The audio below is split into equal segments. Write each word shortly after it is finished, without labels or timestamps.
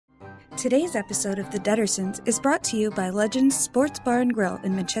Today's episode of the Deadersons is brought to you by Legends Sports Bar and Grill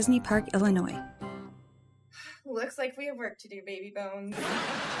in Machesney Park, Illinois. Looks like we have work to do, baby bones.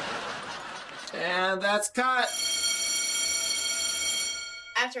 And that's cut.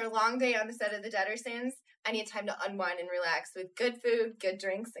 After a long day on the set of the Deadersons, I need time to unwind and relax with good food, good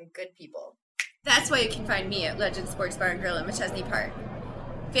drinks, and good people. That's why you can find me at Legends Sports Bar and Grill in Machesney Park.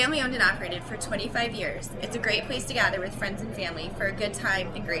 Family owned and operated for 25 years, it's a great place to gather with friends and family for a good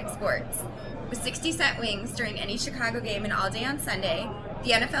time and great sports. With 60-cent wings during any Chicago game and all day on Sunday,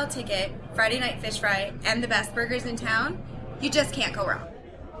 the NFL ticket, Friday night fish fry, and the best burgers in town, you just can't go wrong.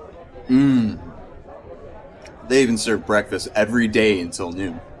 They even serve breakfast every day until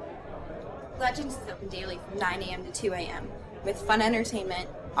noon. Legends is open daily from 9 a.m. to 2 a.m. with fun entertainment,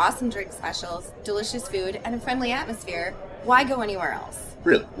 awesome drink specials, delicious food, and a friendly atmosphere. Why go anywhere else?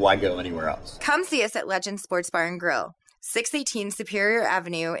 Really, why go anywhere else? Come see us at Legends Sports Bar and Grill, 618 Superior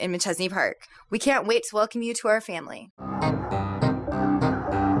Avenue in Machesney Park. We can't wait to welcome you to our family.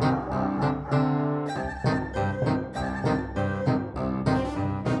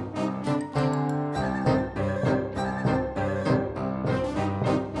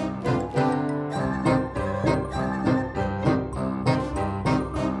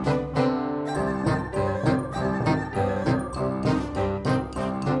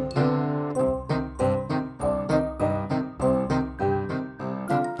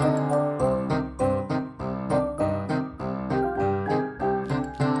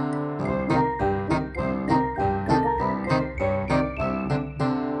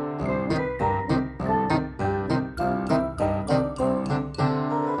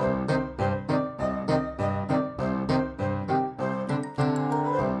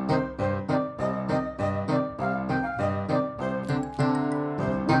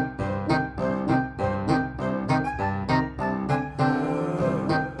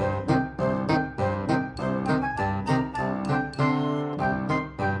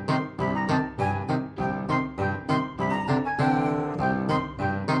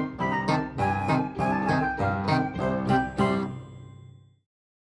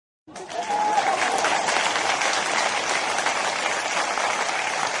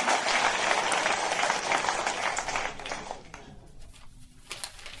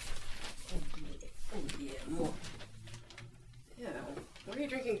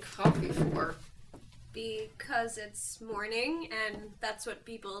 Coffee for? Because it's morning, and that's what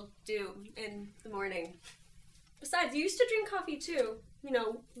people do in the morning. Besides, you used to drink coffee too. You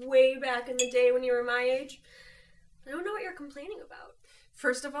know, way back in the day when you were my age. I don't know what you're complaining about.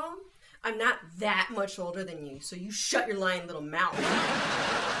 First of all, I'm not that much older than you, so you shut your lying little mouth.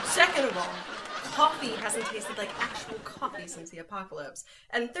 Second of all, coffee hasn't tasted like actual coffee since the apocalypse.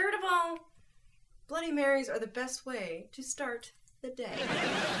 And third of all, Bloody Marys are the best way to start the day.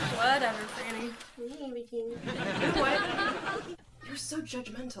 Whatever, Franny. You know what? You're so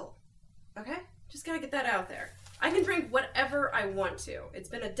judgmental. Okay? Just gotta get that out there. I can drink whatever I want to. It's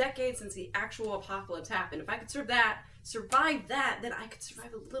been a decade since the actual apocalypse happened. If I could survive that, then I could survive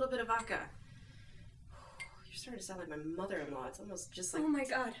a little bit of vodka. You're starting to sound like my mother-in-law. It's almost just like... Oh my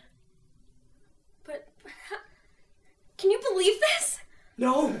god. But... Can you believe this?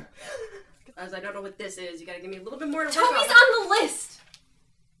 No! As I don't know what this is, you gotta give me a little bit more to work on. Tommy's on the list!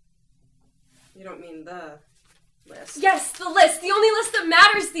 You don't mean the list? Yes, the list! The only list that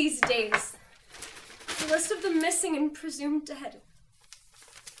matters these days! The list of the missing and presumed dead.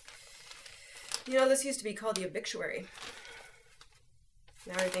 You know, this used to be called the obituary.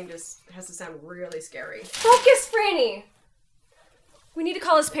 Now everything just has to sound really scary. Focus, Franny! We need to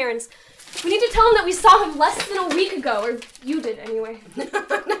call his parents. We need to tell him that we saw him less than a week ago, or you did anyway. No,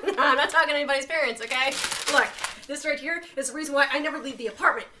 I'm not talking to anybody's parents, okay? Look, this right here is the reason why I never leave the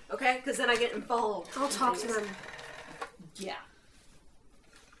apartment, okay? Because then I get involved. I'll talk to them. Yeah.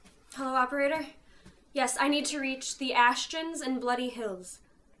 Hello, operator? Yes, I need to reach the Ashtons and Bloody Hills.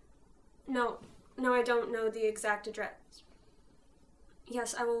 No, I don't know the exact address.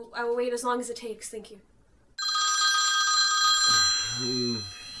 Yes, I will wait as long as it takes, thank you.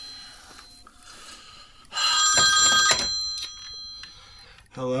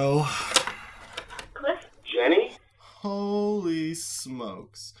 Hello? Kris? Jenny? Holy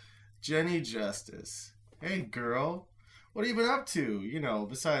smokes. Jenny Justice. Hey, girl. What have you been up to? You know,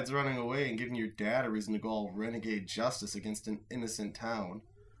 besides running away and giving your dad a reason to go all renegade justice against an innocent town.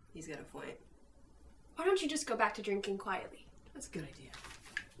 He's got a point. Why don't you just go back to drinking quietly? That's a good idea.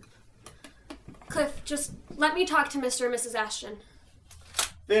 Cliff, just let me talk to Mr. and Mrs. Ashton.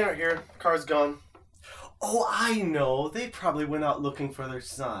 They aren't here. Car's gone. Oh, I know. They probably went out looking for their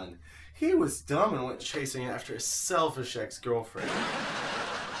son. He was dumb and went chasing after a selfish ex-girlfriend.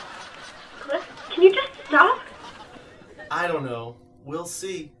 stuff? I don't know. We'll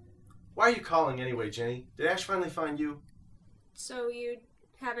see. Why are you calling anyway, Jenny? Did Ash finally find you? So you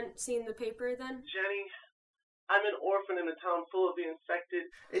haven't seen the paper then? Jenny, I'm an orphan in a town full of the infected,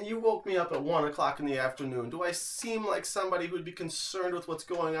 and you woke me up at 1 o'clock in the afternoon. Do I seem like somebody who'd be concerned with what's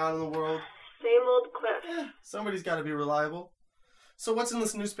going on in the world? Same old Cliff. Somebody's got to be reliable. So what's in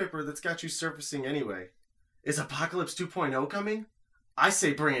this newspaper that's got you surfacing anyway? Is Apocalypse 2.0 coming? I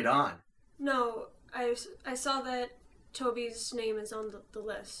say bring it on. No, I saw that Toby's name is on the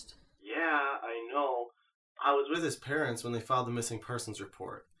list. Yeah, I know. I was with his parents when they filed the missing persons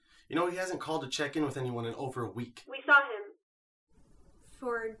report. You know, he hasn't called to check in with anyone in over a week. We saw him.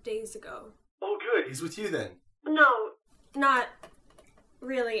 4 days ago. Oh, good. He's with you then. No. Not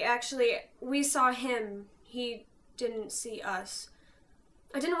really. Actually, we saw him. He didn't see us.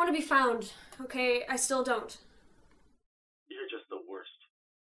 I didn't want to be found, okay? I still don't. You're just the worst.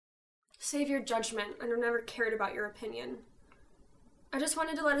 Save your judgment. I never cared about your opinion. I just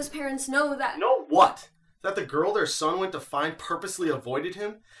wanted to let his parents know that... Know what? That the girl their son went to find purposely avoided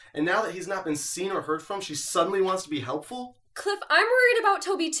him? And now that he's not been seen or heard from, she suddenly wants to be helpful? Cliff, I'm worried about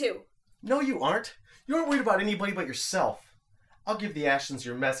Toby too. No, you aren't. You aren't worried about anybody but yourself. I'll give the Ashtons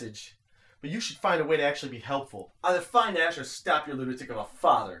your message. But you should find a way to actually be helpful. Either find Ash or stop your lunatic of a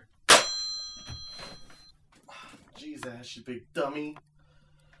father. Jeez, Ash, you big dummy.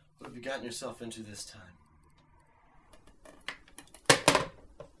 What have you gotten yourself into this time?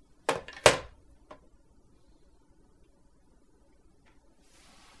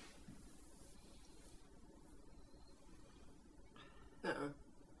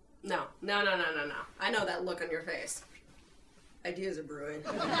 No. I know that look on your face. Ideas are brewing.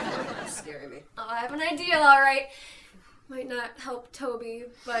 It's scaring me. Oh, I have an idea, all right. Might not help Toby,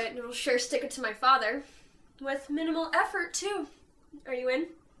 but it'll sure stick it to my father. With minimal effort, too. Are you in?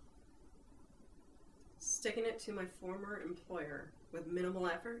 Sticking it to my former employer with minimal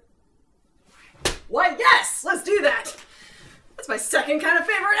effort? Why, yes! Let's do that! That's my second kind of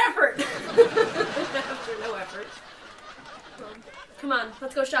favorite effort! After no effort. Well, come on,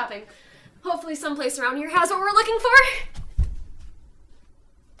 let's go shopping. Hopefully someplace around here has what we're looking for.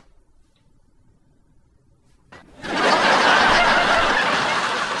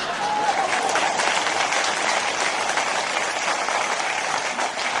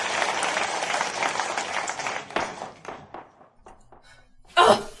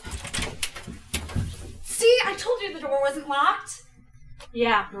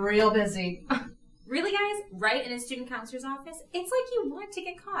 Yeah, real busy. Really, guys? Right in a student counselor's office? It's like you want to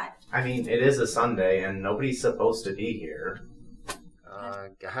get caught. I mean, it is a Sunday, and nobody's supposed to be here.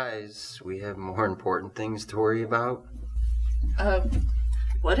 Guys, we have more important things to worry about.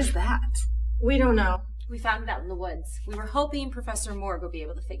 What is that? We don't know. We found it out in the woods. We were hoping Professor Morg would be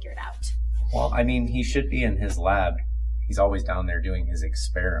able to figure it out. Well, I mean, he should be in his lab. He's always down there doing his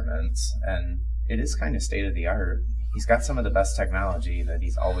experiments, and it is kind of state-of-the-art. He's got some of the best technology that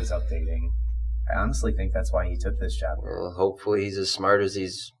he's always updating. I honestly think that's why he took this job. Well, hopefully he's as smart as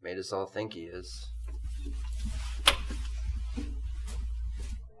he's made us all think he is.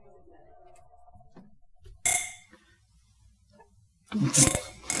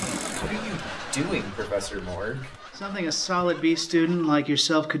 What are you doing, Professor Morg? Something a solid B student like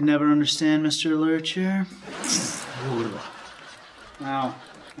yourself could never understand, Mr. Lurcher. Wow,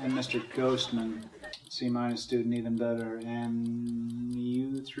 and Mr. Ghostman. C- student even better. And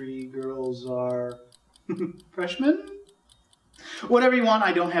you three girls are freshmen? Whatever you want,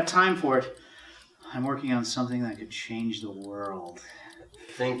 I don't have time for it. I'm working on something that could change the world.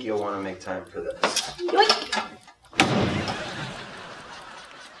 I think you'll want to make time for this.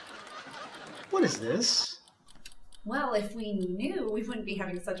 What is this? Well, if we knew, we wouldn't be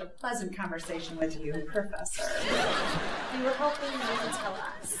having such a pleasant conversation with you, Professor. We were hoping you would tell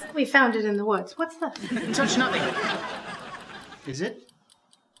us. We found it in the woods. What's this? Touch nothing. Is it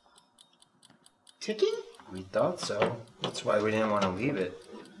ticking? We thought so. That's why we didn't want to leave it.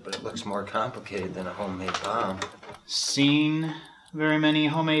 But it looks more complicated than a homemade bomb. Seen very many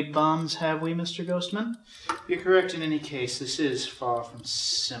homemade bombs, have we, Mr. Ghostman? You're correct in any case. This is far from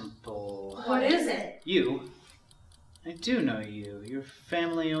simple. What is it? You. I do know you. Your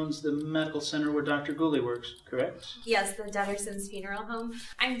family owns the medical center where Dr. Gooley works, correct? Yes, the Deadersons funeral home.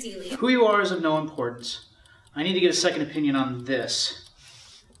 I'm Dealey. Who you are is of no importance. I need to get a second opinion on this.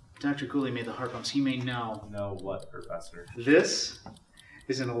 Dr. Gooley made the heart pumps. He may know. Know what, Professor? This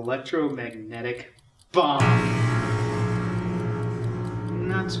is an electromagnetic bomb.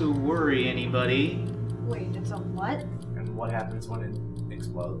 Not to worry anybody. Wait, it's a what? And what happens when it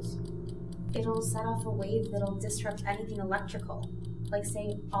explodes? It'll set off a wave that'll disrupt anything electrical. Like,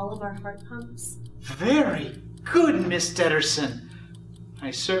 say, all of our heart pumps? Very good, Miss Deaderson.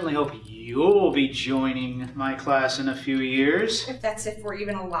 I certainly hope you'll be joining my class in a few years. That's if we're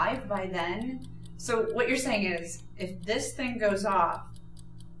even alive by then. So what you're saying is, if this thing goes off,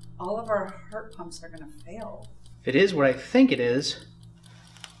 all of our heart pumps are going to fail. If it is what I think it is,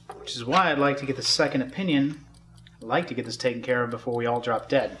 which is why I'd like to get the second opinion, I'd like to get this taken care of before we all drop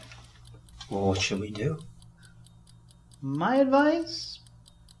dead. Well, what should we do? My advice?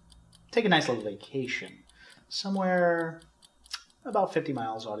 Take a nice little vacation. Somewhere about 50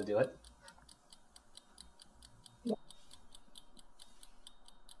 miles ought to do it.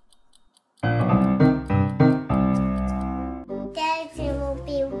 Daddy will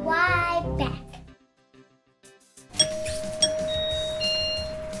be right back.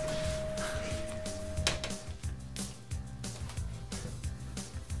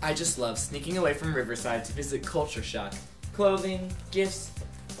 I just love sneaking away from Riverside to visit Culture Shock. Clothing, gifts,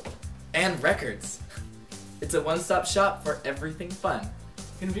 and records. It's a one-stop shop for everything fun.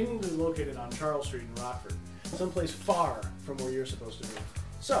 Conveniently located on Charles Street in Rockford, someplace far from where you're supposed to be.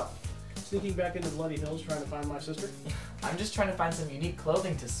 So, sneaking back into Bloody Hills trying to find my sister? I'm just trying to find some unique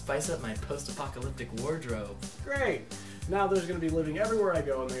clothing to spice up my post-apocalyptic wardrobe. Great! Now there's going to be living everywhere I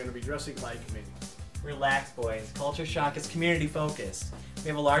go and they're going to be dressing like me. Relax, boys. Culture Shock is community-focused. We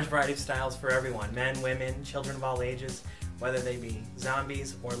have a large variety of styles for everyone. Men, women, children of all ages, whether they be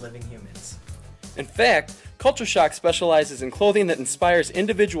zombies or living humans. In fact, Culture Shock specializes in clothing that inspires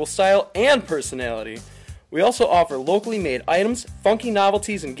individual style and personality. We also offer locally made items, funky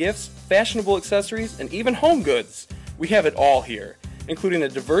novelties and gifts, fashionable accessories, and even home goods. We have it all here, including a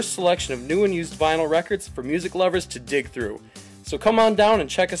diverse selection of new and used vinyl records for music lovers to dig through. So come on down and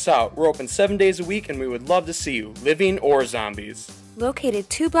check us out. We're open 7 days a week and we would love to see you, living or zombies. Located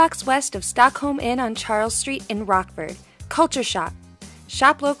 2 blocks west of Stockholm Inn on Charles Street in Rockford. Culture Shock.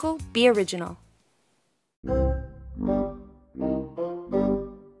 Shop local, be original.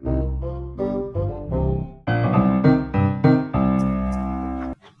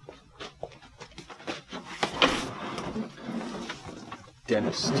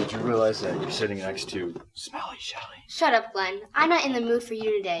 Dennis, did you realize that you're sitting next to Smelly Shelly? Shut up, Glenn. I'm not in the mood for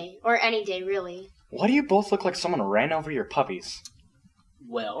you today, or any day, really. Why do you both look like someone ran over your puppies?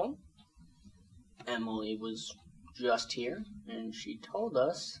 Well, Emily was just here, and she told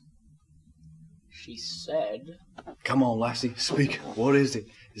us. She said... Come on, Lassie, speak. What is it?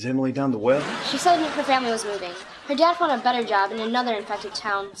 Is Emily down the well? She said her family was moving. Her dad found a better job in another infected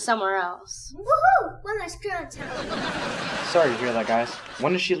town somewhere else. Woohoo! One less girl in town. Sorry to hear that, guys.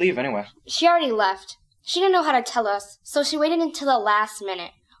 When did she leave, anyway? She already left. She didn't know how to tell us, so she waited until the last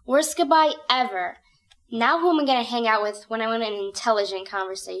minute. Worst goodbye ever. Now who am I going to hang out with when I want an intelligent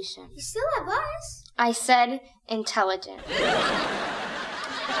conversation? You still have us. I said intelligent.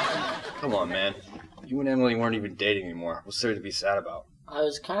 Come on, man. You and Emily weren't even dating anymore. What's there to be sad about? I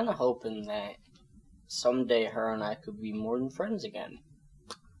was kind of hoping that someday her and I could be more than friends again.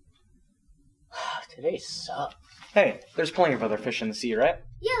 Today sucked. Hey, there's plenty of other fish in the sea, right?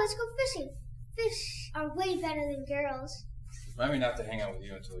 Yeah, let's go fishing. Fish are way better than girls. Remind me not to hang out with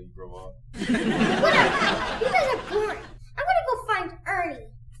you until you grow up. Whatever. You guys are boring. I'm gonna go find Ernie.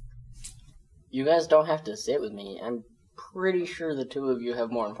 You guys don't have to sit with me. I'm pretty sure the two of you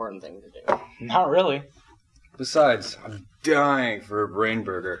have more important things to do. Not really. Besides, I'm dying for a brain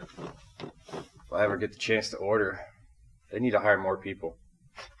burger. If I ever get the chance to order, they need to hire more people.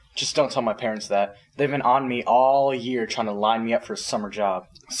 Just don't tell my parents that. They've been on me all year trying to line me up for a summer job.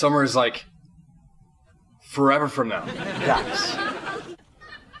 Summer is like forever from now. Guys,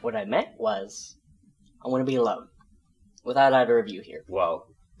 what I meant was I want to be alone without either of you here. Well,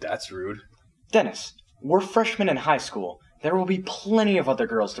 that's rude. Dennis, we're freshmen in high school. There will be plenty of other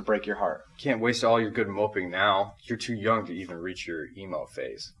girls to break your heart. Can't waste all your good moping now. You're too young to even reach your emo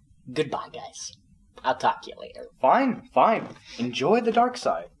phase. Goodbye, guys. I'll talk to you later. Fine, fine. Enjoy the dark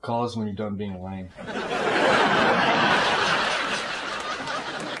side. Call us when you're done being lame.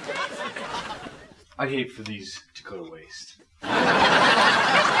 I'd hate for these to go to waste.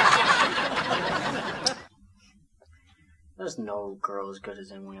 There's no girl as good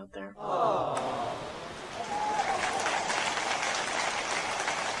as Emily out there.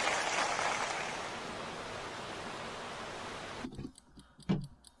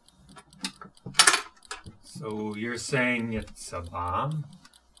 So you're saying it's a bomb?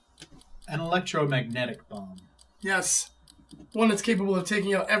 An electromagnetic bomb. Yes. One that's capable of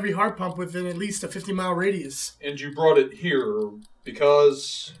taking out every heart pump within at least a 50-mile radius. And you brought it here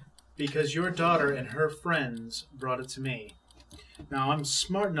because... Because your daughter and her friends brought it to me. Now, I'm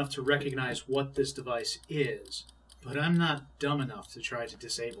smart enough to recognize what this device is. But I'm not dumb enough to try to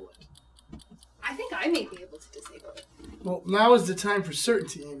disable it. I think I may be able to disable it. Well, now is the time for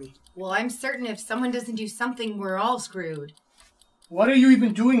certainty, Amy. Well, I'm certain if someone doesn't do something, we're all screwed. What are you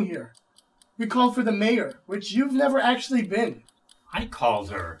even doing here? We called for the mayor, which you've never actually been. I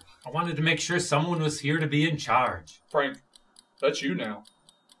called her. I wanted to make sure someone was here to be in charge. Frank, that's you now.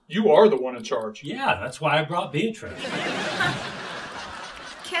 You are the one in charge. Yeah, that's why I brought Beatrice.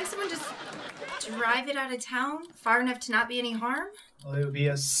 Can't someone just drive it out of town far enough to not be any harm? Well, it would be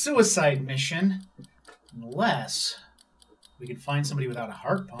a suicide mission. Unless we could find somebody without a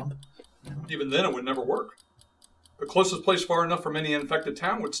heart pump. Even then, it would never work. The closest place far enough from any infected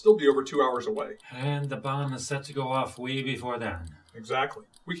town would still be over 2 hours away. And the bomb is set to go off way before then. Exactly.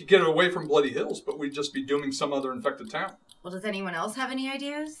 We could get away from Bloody Hills, but we'd just be dooming some other infected town. Well, does anyone else have any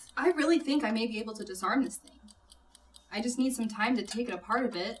ideas? I really think I may be able to disarm this thing. I just need some time to take it apart a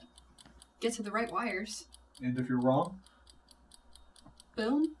bit, get to the right wires. And if you're wrong?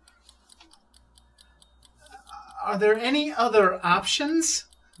 Boom. Are there any other options?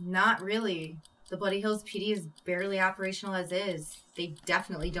 Not really. The Bloody Hills PD is barely operational as is. They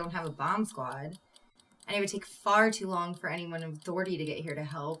definitely don't have a bomb squad. And it would take far too long for anyone of authority to get here to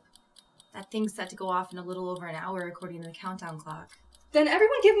help. That thing's set to go off in a little over an hour according to the countdown clock. Then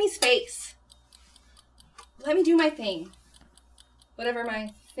everyone give me space. Let me do my thing. Whatever my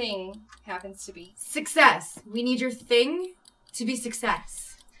thing happens to be. Success! We need your thing to be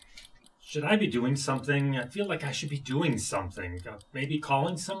success. Should I be doing something? I feel like I should be doing something. Maybe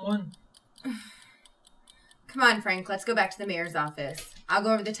calling someone? Come on, Frank, let's go back to the mayor's office. I'll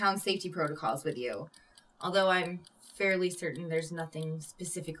go over the town's safety protocols with you. Although I'm fairly certain there's nothing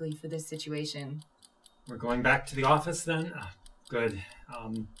specifically for this situation. We're going back to the office then? Good.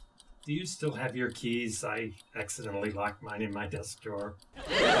 Do you still have your keys? I accidentally locked mine in my desk drawer.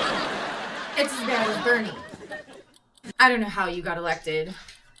 It's as bad as Bernie. I don't know how you got elected.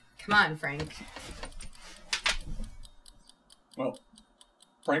 Come on, Frank. Well,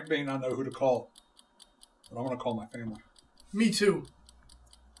 Frank may not know who to call, but I want to call my family. Me too.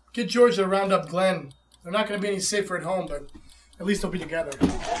 Get George to round up Glenn. They're not going to be any safer at home, but at least they'll be together.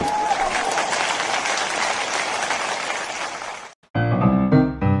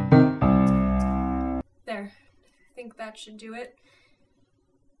 There. I think that should do it.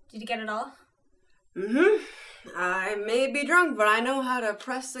 Did you get it all? Mm-hmm. I may be drunk, but I know how to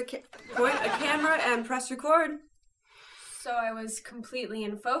press point a camera and press record. So I was completely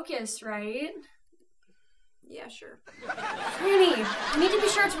in focus, right? Yeah, sure. Franny, I need to be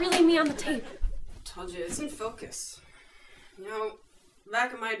sure it's really me on the tape. Told you, it's in focus. You know,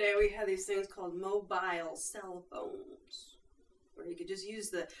 back in my day, we had these things called mobile cell phones, where you could just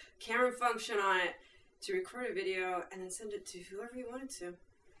use the camera function on it to record a video and then send it to whoever you wanted to.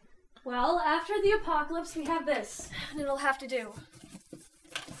 Well, after the apocalypse, we have this, and it'll have to do.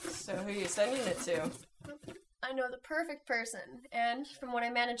 So who are you sending it to? I know the perfect person, and from what I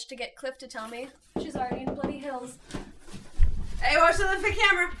managed to get Cliff to tell me, she's already in Bloody Hills. Hey, watch the left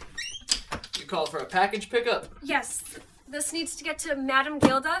camera! You call for a package pickup? Yes. This needs to get to Madame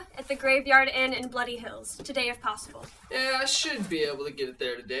Gilda at the Graveyard Inn in Bloody Hills, today if possible. Yeah, I should be able to get it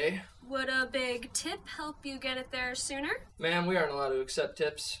there today. Would a big tip help you get it there sooner? Ma'am, we aren't allowed to accept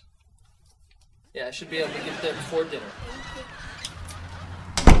tips. Yeah, I should be able to get it there before dinner.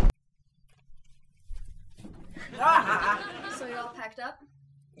 So you're all packed up?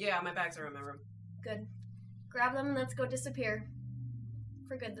 Yeah, my bags are in my room. Good. Grab them and let's go disappear.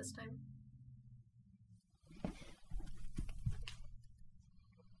 For good this time.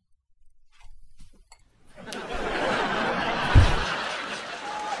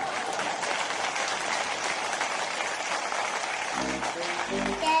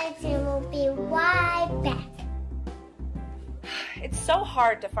 Deadersons will be right back. It's so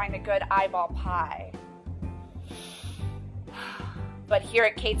hard to find a good eyeball pie. But here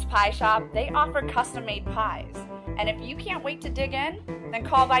at Kate's Pie Shop, they offer custom-made pies. And if you can't wait to dig in, then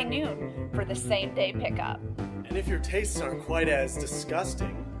call by noon for the same-day pickup. And if your tastes aren't quite as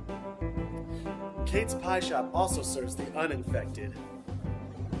disgusting, Kate's Pie Shop also serves the uninfected.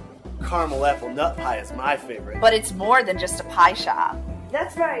 Caramel apple nut pie is my favorite. But it's more than just a pie shop.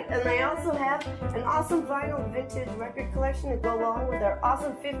 That's right, and they also have an awesome vinyl vintage record collection to go along with our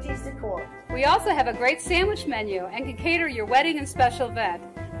awesome 50s decor. We also have a great sandwich menu and can cater your wedding and special event.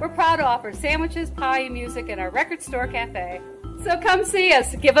 We're proud to offer sandwiches, pie, and music in our record store cafe. So come see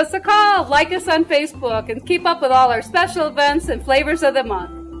us, give us a call, like us on Facebook, and keep up with all our special events and flavors of the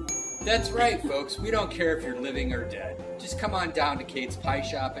month. That's right, folks. We don't care if you're living or dead. Just come on down to Kate's Pie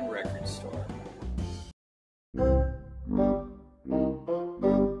Shop and Record Store.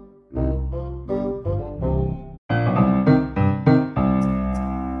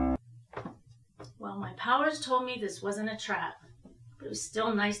 Powers told me this wasn't a trap. But it was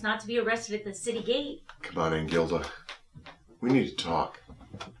still nice not to be arrested at the city gate. Come on in, Gilda. We need to talk.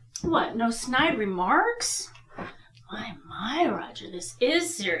 What, no snide remarks? My, Roger, this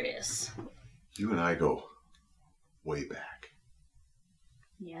is serious. You and I go way back.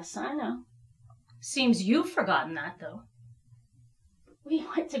 Yes, I know. Seems you've forgotten that, though. We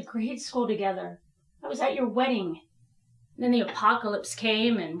went to grade school together. I was at your wedding. Then the apocalypse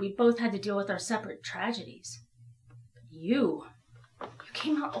came, and we both had to deal with our separate tragedies. But you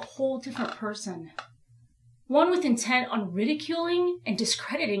came out a whole different person. One with intent on ridiculing and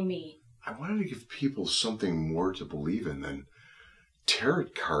discrediting me. I wanted to give people something more to believe in than tarot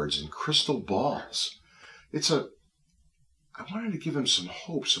cards and crystal balls. I wanted to give them some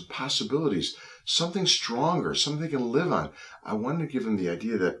hope, some possibilities, something stronger, something they can live on. I wanted to give them the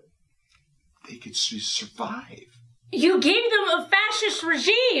idea that they could survive. You gave them a fascist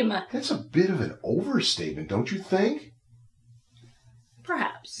regime! That's a bit of an overstatement, don't you think?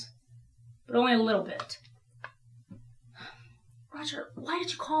 Perhaps. But only a little bit. Roger, why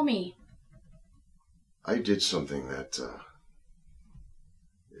did you call me? I did something that,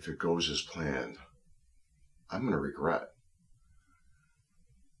 if it goes as planned, I'm going to regret.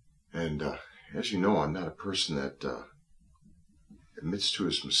 And as you know, I'm not a person that admits to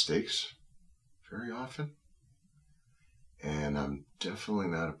his mistakes very often. And I'm definitely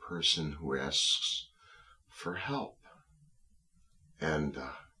not a person who asks for help. And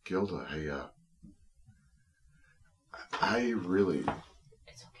Gilda, I really...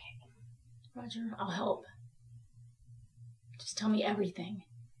 It's okay. Roger, I'll help. Just tell me everything.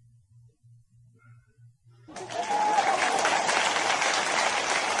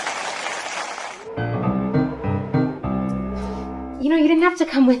 You know, you didn't have to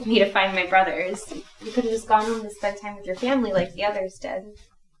come with me to find my brothers. You could have just gone home to spend time with your family like the others did.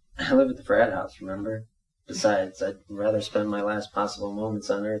 I live at the frat house, remember? Besides, I'd rather spend my last possible moments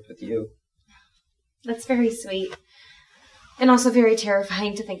on Earth with you. That's very sweet. And also very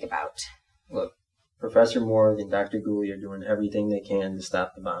terrifying to think about. Look, Professor Morg and Dr. Gooley are doing everything they can to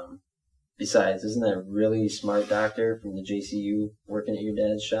stop the bomb. Besides, isn't that a really smart doctor from the JCU working at your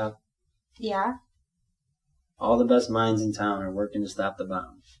dad's shop? Yeah? All the best minds in town are working to stop the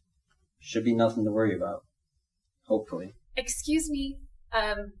bomb. Should be nothing to worry about. Hopefully. Excuse me,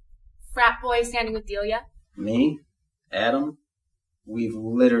 frat boy standing with Delia? Me? Adam? We've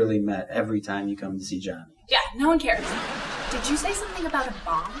literally met every time you come to see Johnny. Yeah, no one cares. Did you say something about a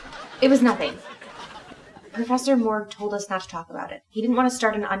bomb? It was nothing. Professor Morg told us not to talk about it. He didn't want to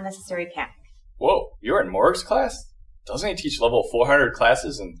start an unnecessary panic. Whoa, you're in Morg's class? Doesn't he teach level 400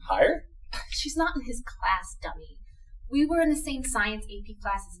 classes and higher? She's not in his class, dummy. We were in the same science AP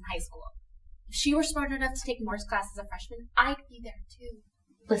classes in high school. If she were smart enough to take Morg's class as a freshman, I'd be there too.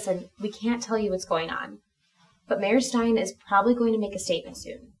 Listen, we can't tell you what's going on. But Mayor Stein is probably going to make a statement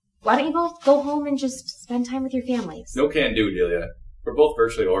soon. Why don't you both go home and just spend time with your families? No can do, Delia. We're both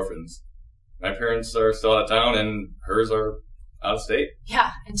virtually orphans. My parents are still out of town and hers are out of state.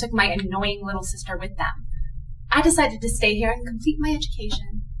 Yeah, and took my annoying little sister with them. I decided to stay here and complete my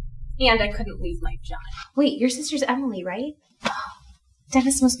education. And I couldn't leave my job. Wait, your sister's Emily, right?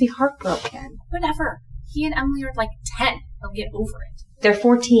 Dennis must be heartbroken. Whatever. He and Emily are like 10. They'll get over it. They're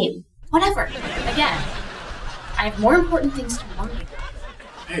 14. Whatever. Again, I have more important things to worry about.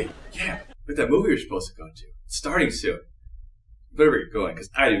 Hey, yeah, with that movie you're supposed to go to. It's starting soon. You better get going, because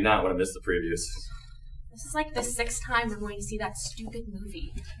I do not want to miss the previews. This is like the 6th time we're going to see that stupid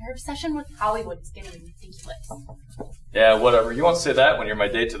movie. Your obsession with Hollywood is getting ridiculous. Yeah, whatever. You won't say that when you're my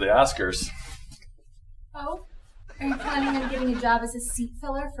date to the Oscars. Oh? Are you planning on getting a job as a seat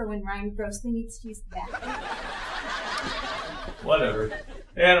filler for when Ryan grossly needs to use the bathroom? Whatever.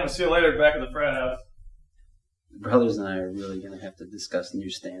 And I'm going to see you later back at the frat house. The brothers and I are really going to have to discuss new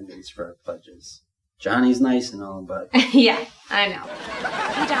standards for our pledges. Johnny's nice and all, but... Yeah, I know.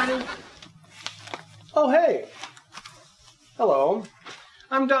 Hey, Johnny. Oh, hey. Hello.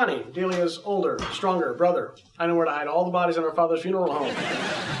 I'm Donnie, Delia's older, stronger brother. I know where to hide all the bodies in our father's funeral home.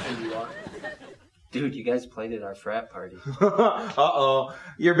 And you are. Dude, you guys played at our frat party. Uh-oh.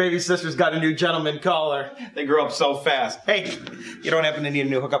 Your baby sister's got a new gentleman caller. They grew up so fast. Hey, you don't happen to need a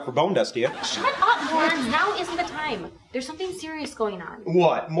new hookup for bone dust, do you? Shut up, Warren. Now isn't the time. There's something serious going on.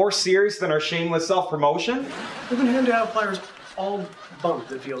 What? More serious than our shameless self-promotion? We've been handing out flyers all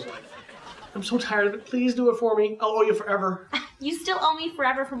month, it feels like. I'm so tired of it. Please do it for me. I'll owe you forever. You still owe me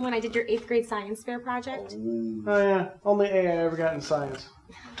forever from when I did your 8th grade science fair project? Oh, yeah. Only A I ever got in science.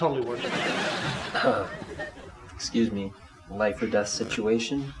 Totally worth it. Excuse me. Life or death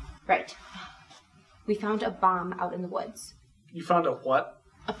situation? Right. We found a bomb out in the woods. You found a what?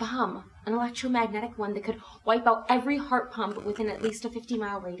 A bomb. An electromagnetic one that could wipe out every heart pump within at least a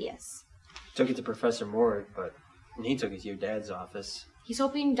 50-mile radius. Took it to Professor Moore, but he took it to your dad's office. He's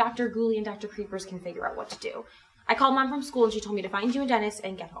hoping Dr. Gooley and Dr. Creepers can figure out what to do. I called Mom from school and she told me to find you and Dennis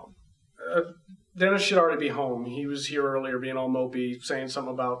and get home. Dennis should already be home. He was here earlier being all mopey, saying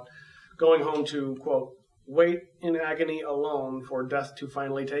something about going home to, quote, wait in agony alone for death to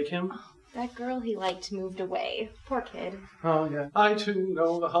finally take him. Oh, that girl he liked moved away. Poor kid. Oh, yeah. I, too,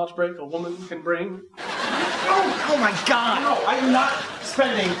 know the heartbreak a woman can bring. Oh my God! No, I am not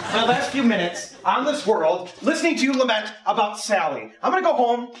spending my last few minutes on this world listening to you lament about Sally. I'm gonna go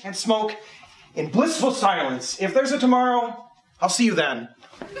home and smoke in blissful silence. If there's a tomorrow, I'll see you then.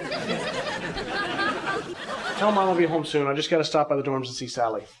 Tell Mom I'll be home soon. I just gotta stop by the dorms and see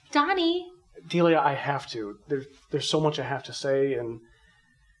Sally. Donnie! Delia, I have to. There's so much I have to say, and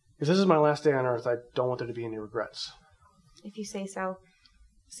if this is my last day on Earth, I don't want there to be any regrets. If you say so.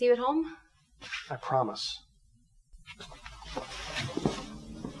 See you at home? I promise.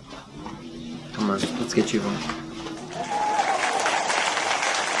 Come on, let's get you home.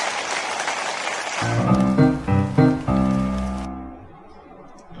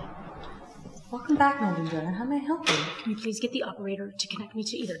 Welcome back, Madam Donor. How may I help you? Can you please get the operator to connect me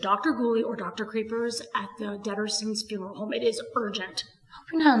to either Dr. Gooley or Dr. Creepers at the Deadersons funeral home? It is urgent. Hope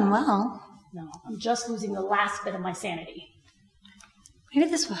you're not unwell. No, I'm just losing the last bit of my sanity. Maybe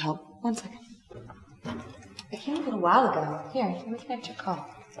this will help. 1 second. I came a little while ago. Here, let me connect your call.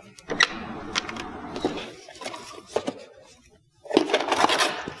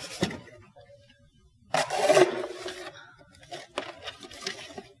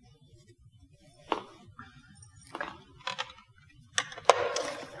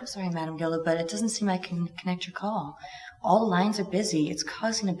 I'm sorry, Madam Gilla, but it doesn't seem I can connect your call. All the lines are busy. It's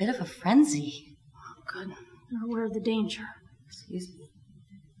causing a bit of a frenzy. Oh, good. They're aware of the danger. Excuse me.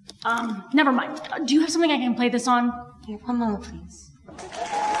 Never mind. Do you have something I can play this on? Here, 1 moment, please.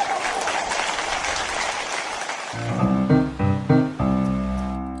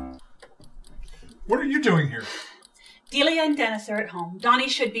 What are you doing here? Delia and Dennis are at home. Donnie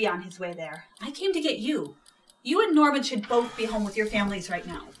should be on his way there. I came to get you. You and Norman should both be home with your families right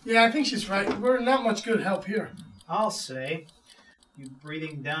now. Yeah, I think she's right. We're not much good help here. I'll say. You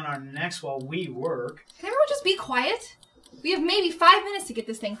breathing down our necks while we work. Can everyone just be quiet? We have maybe 5 minutes to get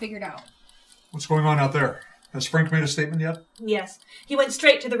this thing figured out. What's going on out there? Has Frank made a statement yet? Yes. He went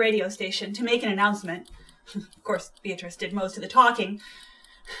straight to the radio station to make an announcement. Of course, Beatrice did most of the talking.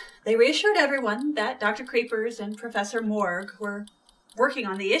 They reassured everyone that Dr. Creepers and Professor Morgue were working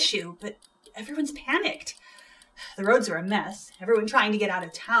on the issue, but everyone's panicked. The roads are a mess. Everyone trying to get out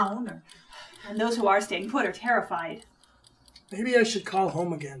of town, and those who are staying put are terrified. Maybe I should call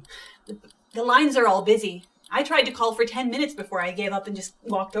home again. The lines are all busy. I tried to call for 10 minutes before I gave up and just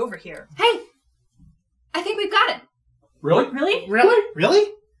walked over here. Hey! I think we've got it. Really? Really? Really?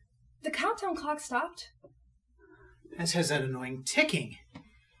 Really? The countdown clock stopped. As has that annoying ticking.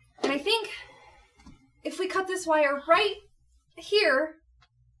 And I think if we cut this wire right here,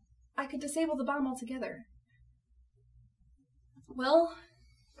 I could disable the bomb altogether. Well,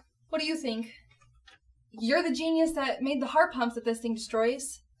 what do you think? You're the genius that made the heart pumps that this thing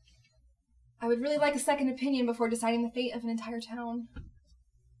destroys. I would really like a second opinion before deciding the fate of an entire town.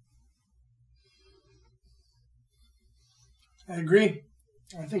 I agree.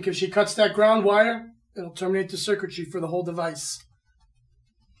 I think if she cuts that ground wire, it'll terminate the circuitry for the whole device.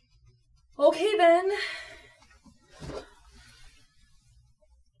 Okay, then.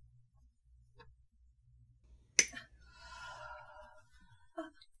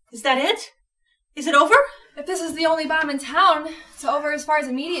 Is that it? Is it over? If this is the only bomb in town, it's over as far as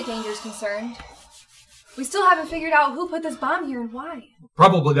immediate danger is concerned. We still haven't figured out who put this bomb here and why.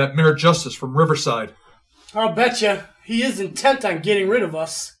 Probably that Mayor Justice from Riverside. I'll betcha he is intent on getting rid of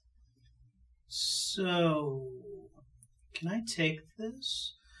us. So, can I take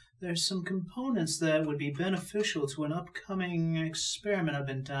this? There's some components that would be beneficial to an upcoming experiment I've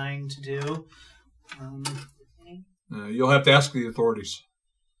been dying to do. You'll have to ask the authorities.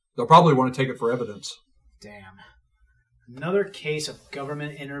 They'll probably want to take it for evidence. Damn. Another case of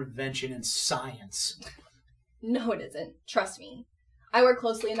government intervention in science. No, it isn't. Trust me. I work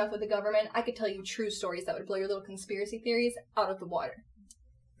closely enough with the government, I could tell you true stories that would blow your little conspiracy theories out of the water.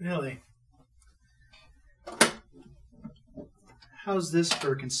 Really? How's this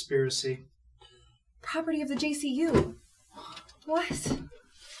for a conspiracy? Property of the JCU. What?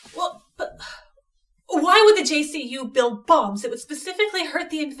 Well, but why would the JCU build bombs that would specifically hurt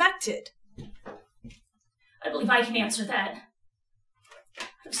the infected? I believe I can answer that.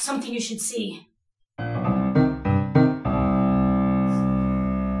 Something you should see.